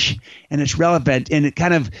fresh and it's relevant. And it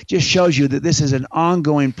kind of just shows you that this is an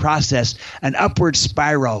ongoing process, an upward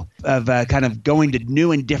spiral of kind of going to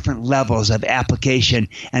new and different levels of application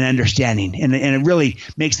and understanding. And it really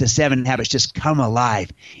makes the 7 Habits just come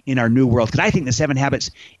alive in our new world. Because I think the 7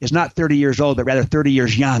 Habits is not 30 years old, but rather 30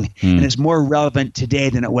 years young. And it's more relevant today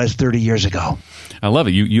than it was 30 years ago. I love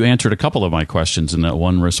it. You answered a couple of my questions in that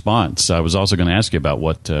one response. I was also going to ask you about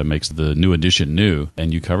what makes the new edition new,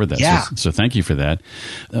 and you covered that. Yeah. So thank you for that.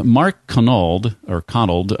 Mark Connell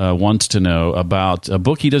wants to know about a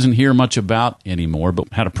book he doesn't hear much about anymore,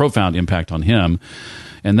 but had a profound impact on him,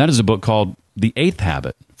 and that is a book called The 8th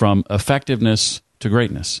Habit, From Effectiveness to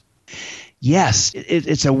Greatness. Yes,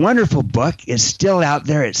 it's a wonderful book. It's still out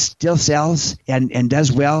there. It still sells and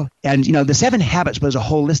does well. And, the 7 Habits was a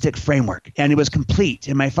holistic framework, and it was complete.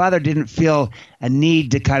 And my father didn't feel a need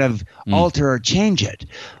to kind of alter or change it.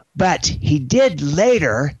 But he did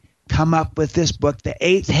later come up with this book, The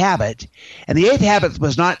 8th Habit. And the 8th Habit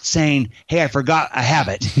was not saying, hey, I forgot a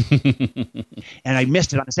habit and I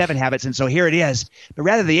missed it on the 7 Habits, and so here it is. But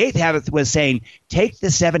rather, the 8th Habit was saying, take the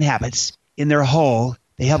 7 habits in their whole.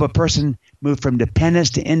 They help a person move from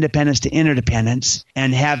dependence to independence to interdependence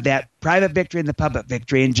and have that private victory and the public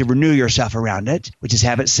victory, and to renew yourself around it, which is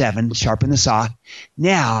habit 7, sharpen the saw.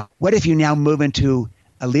 Now, what if you now move into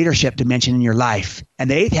a leadership dimension in your life?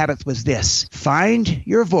 And the 8th habit was this: find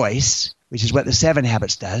your voice, which is what the 7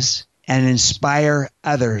 Habits does, and inspire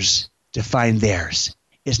others to find theirs.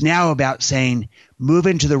 It's now about saying, move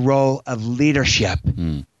into the role of leadership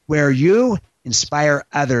where you inspire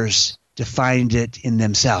others to find it in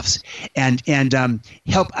themselves and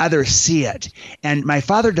help others see it. And my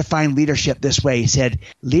father defined leadership this way. He said,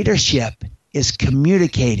 leadership is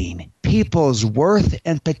communicating people's worth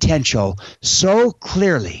and potential so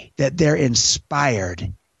clearly that they're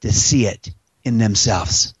inspired to see it in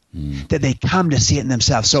themselves, that they come to see it in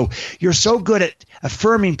themselves. So you're so good at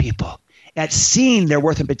affirming people, at seeing their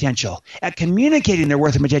worth and potential, at communicating their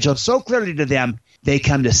worth and potential so clearly to them, they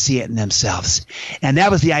come to see it in themselves. And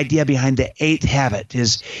that was the idea behind the 8th habit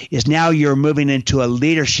is now you're moving into a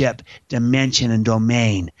leadership dimension and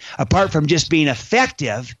domain. Apart from just being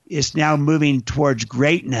effective, it's now moving towards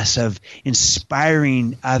greatness of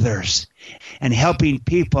inspiring others and helping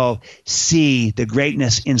people see the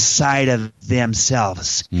greatness inside of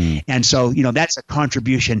themselves. And so, that's a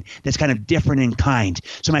contribution that's kind of different in kind.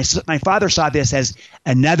 So my father saw this as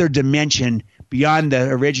another dimension beyond the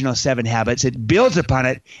original 7 habits. It builds upon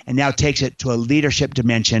it and now takes it to a leadership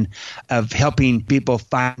dimension of helping people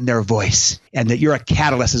find their voice, and that you're a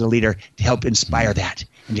catalyst as a leader to help inspire that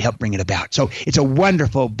and to help bring it about. So it's a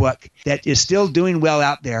wonderful book that is still doing well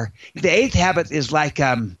out there. The 8th habit is like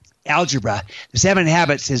algebra. The 7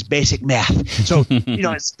 habits is basic math. So,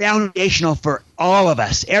 it's foundational for all of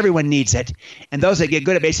us. Everyone needs it. And those that get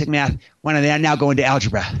good at basic math want to now go into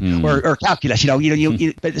algebra or calculus.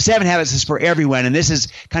 But the 7 habits is for everyone. And this is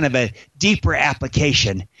kind of a deeper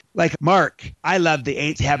application. Like Mark, I love the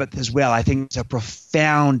 8th habit as well. I think it's a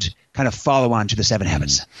profound kind of follow on to the 7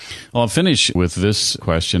 habits. Well, I'll finish with this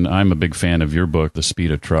question. I'm a big fan of your book, The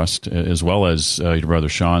Speed of Trust, as well as your brother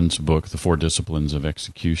Sean's book, The 4 Disciplines of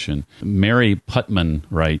Execution. Mary Putman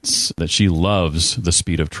writes that she loves The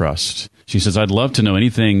Speed of Trust. She says, I'd love to know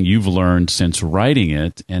anything you've learned since writing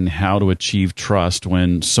it and how to achieve trust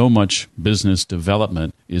when so much business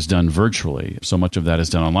development is done virtually. So much of that is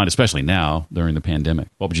done online, especially now during the pandemic.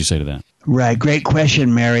 What would you say to that? Right. Great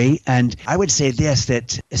question, Mary. And I would say this,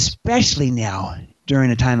 that especially now during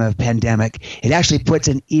a time of pandemic, it actually puts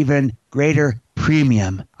an even greater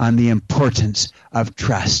premium on the importance of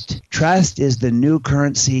trust. Trust is the new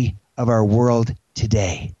currency of our world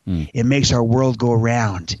today. It makes our world go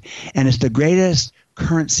around. And it's the greatest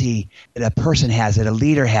currency that a person has, that a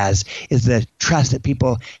leader has, is the trust that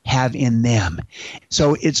people have in them.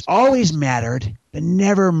 So it's always mattered, but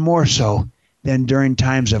never more so than during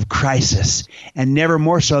times of crisis, and never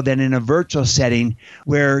more so than in a virtual setting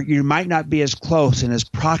where you might not be as close and as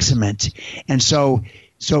proximate. And so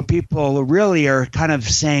people really are kind of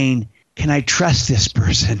saying, can I trust this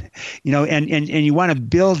person? And you want to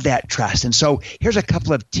build that trust. And so here's a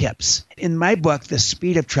couple of tips. In my book, The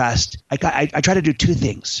Speed of Trust, I try to do 2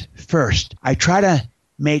 things. First, I try to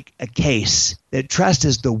make a case that trust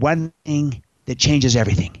is the one thing that changes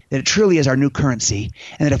everything, that it truly is our new currency,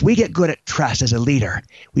 and that if we get good at trust as a leader,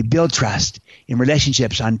 we build trust in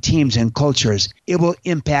relationships, on teams and cultures, it will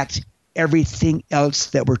impact everything else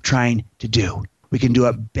that we're trying to do. We can do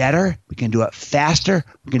it better. We can do it faster.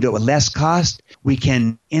 We can do it with less cost. We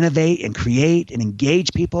can innovate and create and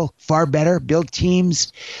engage people far better, build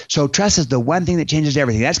teams. So trust is the one thing that changes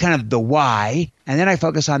everything. That's kind of the why. And then I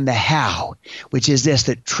focus on the how, which is this,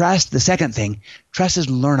 that trust, the second thing, trust is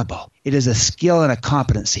learnable. It is a skill and a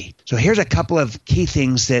competency. So here's a couple of key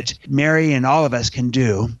things that Mary and all of us can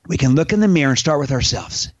do. We can look in the mirror and start with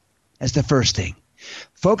ourselves. That's the first thing.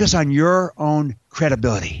 Focus on your own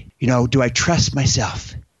credibility. Do I trust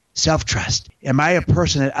myself? Self-trust. Am I a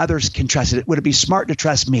person that others can trust? Would it be smart to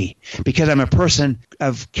trust me? Because I'm a person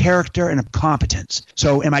of character and of competence.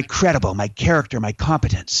 So am I credible? My character, my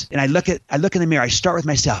competence. And I look in the mirror. I start with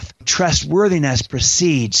myself. Trustworthiness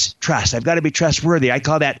precedes trust. I've got to be trustworthy. I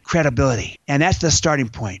call that credibility. And that's the starting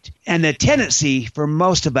point. And the tendency for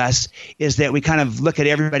most of us is that we kind of look at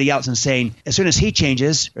everybody else and saying, as soon as he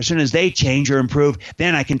changes, or as soon as they change or improve,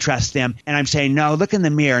 then I can trust them. And I'm saying, no, look in the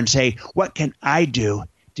mirror and say, what can I do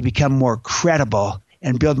to become more credible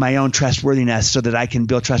and build my own trustworthiness so that I can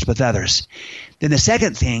build trust with others? Then the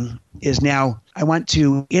second thing is, now I want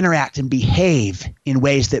to interact and behave in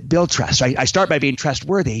ways that build trust. So I start by being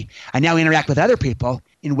trustworthy. I now interact with other people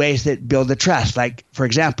in ways that build the trust. Like, for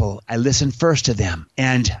example, I listen first to them,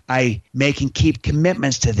 and I make and keep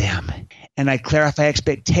commitments to them, and I clarify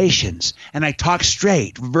expectations, and I talk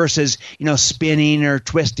straight versus, spinning or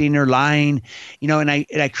twisting or lying, and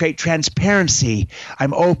I create transparency.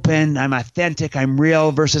 I'm open, I'm authentic, I'm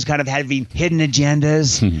real versus kind of having hidden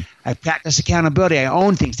agendas. I practice accountability. I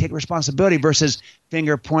own things, take responsibility versus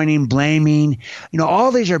finger pointing, blaming.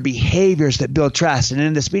 All these are behaviors that build trust. And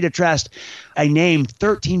in the Speed of Trust, I named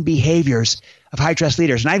 13 behaviors of high trust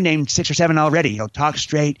leaders. And I've named 6 or 7 already. Talk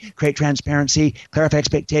straight, create transparency, clarify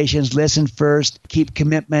expectations, listen first, keep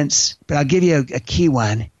commitments. But I'll give you a key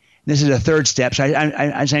one. This is a third step. So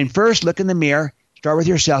I'm saying, first, look in the mirror. Start with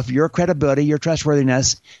yourself, your credibility, your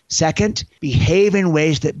trustworthiness. Second, behave in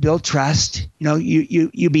ways that build trust.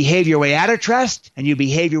 You behave your way out of trust, and you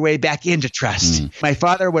behave your way back into trust. My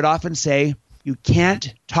father would often say, you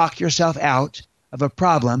can't talk yourself out of a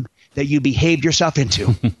problem that you behaved yourself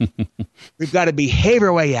into. We've got to behave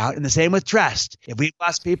our way out, and the same with trust. If we've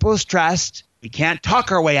lost people's trust, we can't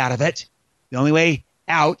talk our way out of it. The only way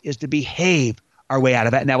out is to behave our way out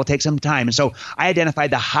of it, and that will take some time. And so I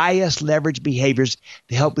identified the highest leverage behaviors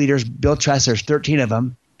to help leaders build trust. There's 13 of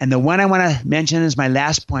them. And the one I want to mention is my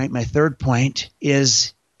last point, my third point,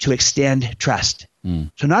 is to extend trust.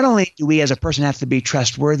 So not only do we as a person have to be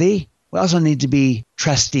trustworthy, we also need to be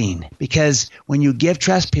trusting, because when you give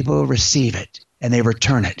trust, people will receive it and they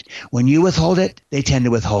return it. When you withhold it, they tend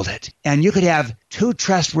to withhold it. And you could have 2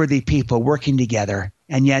 trustworthy people working together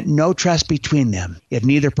and yet no trust between them if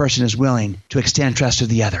neither person is willing to extend trust to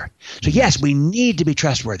the other. So yes, we need to be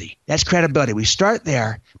trustworthy. That's credibility. We start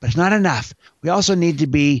there, but it's not enough. We also need to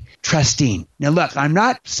be trusting. Now look, I'm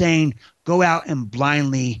not saying go out and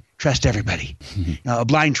blindly trust everybody, a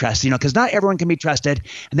blind trust, because not everyone can be trusted,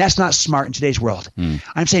 and that's not smart in today's world.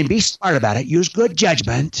 I'm saying be smart about it, use good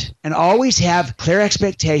judgment, and always have clear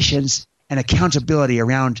expectations and accountability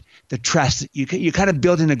around the trust. You kind of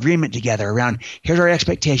build an agreement together around, here's our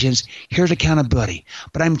expectations, here's accountability.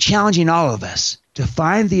 But I'm challenging all of us to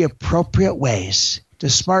find the appropriate ways to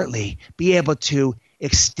smartly be able to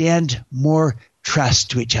extend more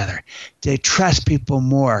trust to each other, to trust people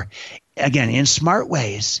more, again, in smart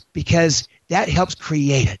ways, because that helps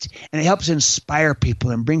create it, and it helps inspire people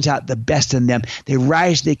and brings out the best in them. They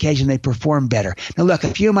rise to the occasion, they perform better. Now look, a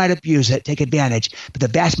few might abuse it, take advantage, but the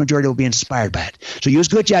vast majority will be inspired by it. So use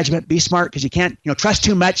good judgment, be smart, because you can't trust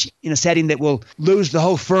too much in a setting that will lose the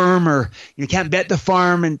whole firm, or you can't bet the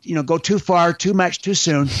farm and go too far, too much, too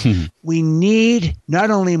soon. We need not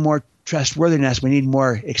only more trustworthiness, we need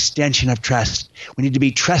more extension of trust. We need to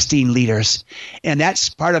be trusting leaders. And that's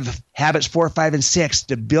part of habits 4, 5, and 6.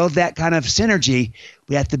 To build that kind of synergy,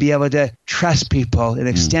 we have to be able to trust people and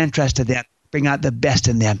extend trust to them, bring out the best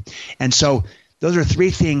in them. And so those are 3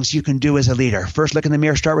 things you can do as a leader. First, look in the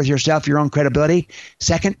mirror, start with yourself, your own credibility.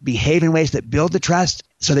 Second, behave in ways that build the trust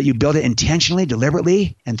so that you build it intentionally,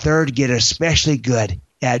 deliberately. And third, get especially good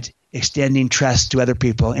at extending trust to other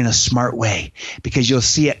people in a smart way, because you'll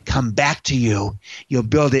see it come back to you. You'll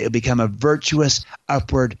build it. It'll become a virtuous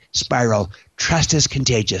upward spiral. trust is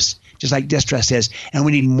contagious, just like distrust is. And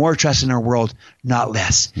we need more trust in our world, not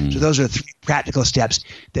less. So those are 3 practical steps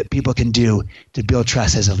that people can do to build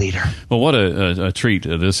trust as a leader. Well, what a treat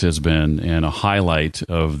this has been, and a highlight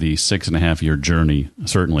of the 6.5-year journey,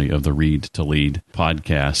 certainly, of the Read to Lead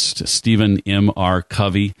podcast. Stephen M.R.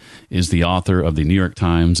 Covey is the author of the New York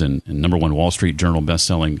Times and #1 Wall Street Journal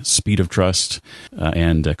bestselling Speed of Trust,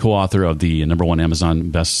 and co-author of the #1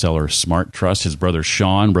 Amazon bestseller Smart Trust. His brother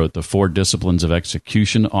Sean wrote The 4 Disciplines of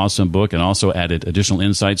Execution, awesome book, and also added additional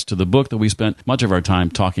insights to the book that we spent much of our time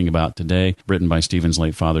talking about today, written by Stephen's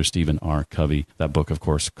late father, Stephen R. Covey. That book, of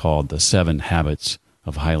course, called The 7 Habits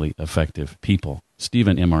of Highly Effective People.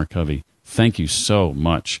 Stephen M.R. Covey, thank you so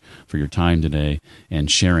much for your time today and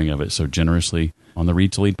sharing of it so generously on the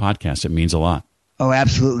Read to Lead podcast. It means a lot. Oh,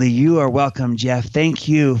 absolutely. You are welcome, Jeff. Thank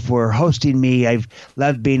you for hosting me. I've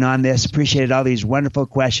loved being on this. Appreciated all these wonderful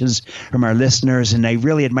questions from our listeners. And I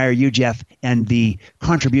really admire you, Jeff, and the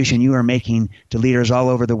contribution you are making to leaders all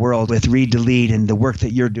over the world with Read to Lead and the work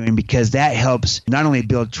that you're doing, because that helps not only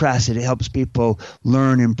build trust, it helps people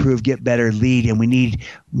learn, improve, get better, lead. And we need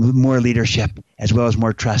more leadership as well as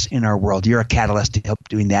more trust in our world. You're a catalyst to help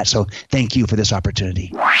doing that. So thank you for this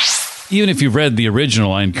opportunity. Even if you've read the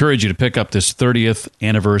original, I encourage you to pick up this 30th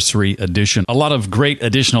anniversary edition. A lot of great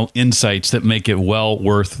additional insights that make it well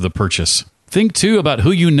worth the purchase. Think, too, about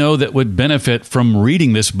who you know that would benefit from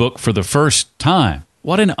reading this book for the first time.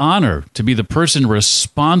 What an honor to be the person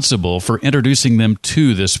responsible for introducing them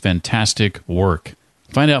to this fantastic work.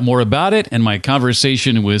 Find out more about it and my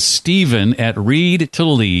conversation with Stephen at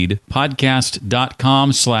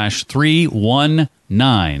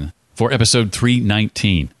readtolleadpodcast.com/319 for episode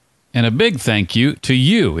 319. And a big thank you to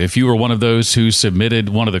you if you were one of those who submitted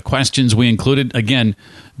one of the questions we included. Again,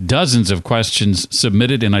 dozens of questions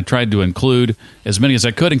submitted, and I tried to include as many as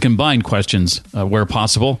I could and combine questions where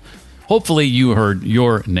possible. Hopefully you heard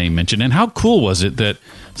your name mentioned. And how cool was it that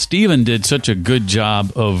Stephen did such a good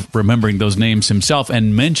job of remembering those names himself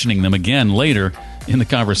and mentioning them again later in the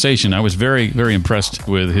conversation. I was very, very impressed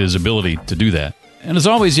with his ability to do that. And as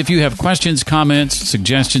always, if you have questions, comments,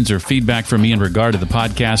 suggestions, or feedback from me in regard to the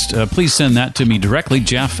podcast, please send that to me directly,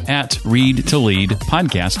 Jeff at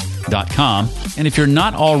readtolleadpodcast.com. And if you're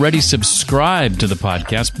not already subscribed to the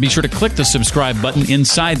podcast, be sure to click the subscribe button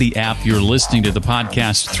inside the app you're listening to the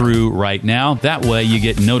podcast through right now. That way you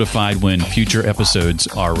get notified when future episodes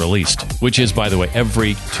are released, which is, by the way,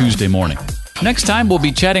 every Tuesday morning. Next time, we'll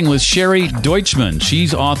be chatting with Sherry Deutschman.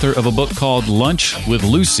 She's author of a book called Lunch with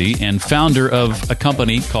Lucy and founder of a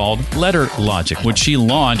company called Letter Logic, which she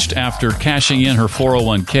launched after cashing in her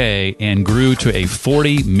 401k and grew to a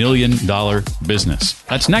 $40 million business.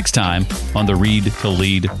 That's next time on the Read to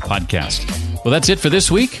Lead podcast. Well, that's it for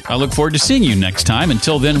this week. I look forward to seeing you next time.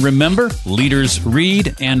 Until then, remember, leaders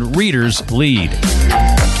read and readers lead.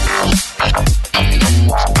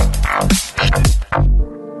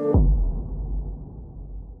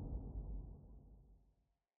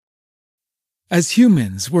 As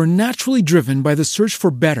humans, we're naturally driven by the search for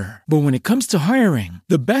better. But when it comes to hiring,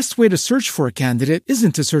 the best way to search for a candidate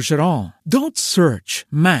isn't to search at all. Don't search,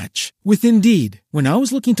 match with Indeed. When I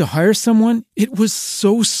was looking to hire someone, it was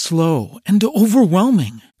so slow and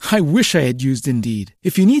overwhelming. I wish I had used Indeed.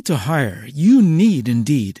 If you need to hire, you need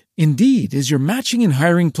Indeed. Indeed is your matching and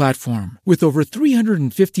hiring platform with over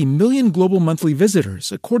 350 million global monthly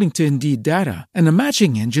visitors, according to Indeed data, and a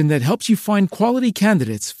matching engine that helps you find quality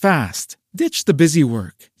candidates fast. Ditch the busy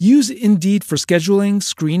work. Use Indeed for scheduling,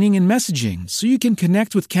 screening, and messaging so you can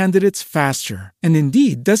connect with candidates faster. And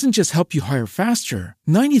Indeed doesn't just help you hire faster.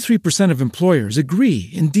 93% of employers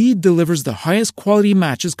agree Indeed delivers the highest quality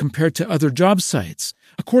matches compared to other job sites,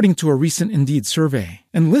 according to a recent Indeed survey.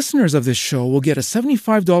 And listeners of this show will get a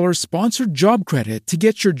 $75 sponsored job credit to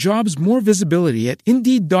get your jobs more visibility at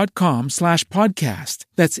Indeed.com/podcast.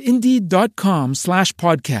 That's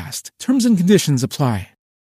Indeed.com/podcast. Terms and conditions apply.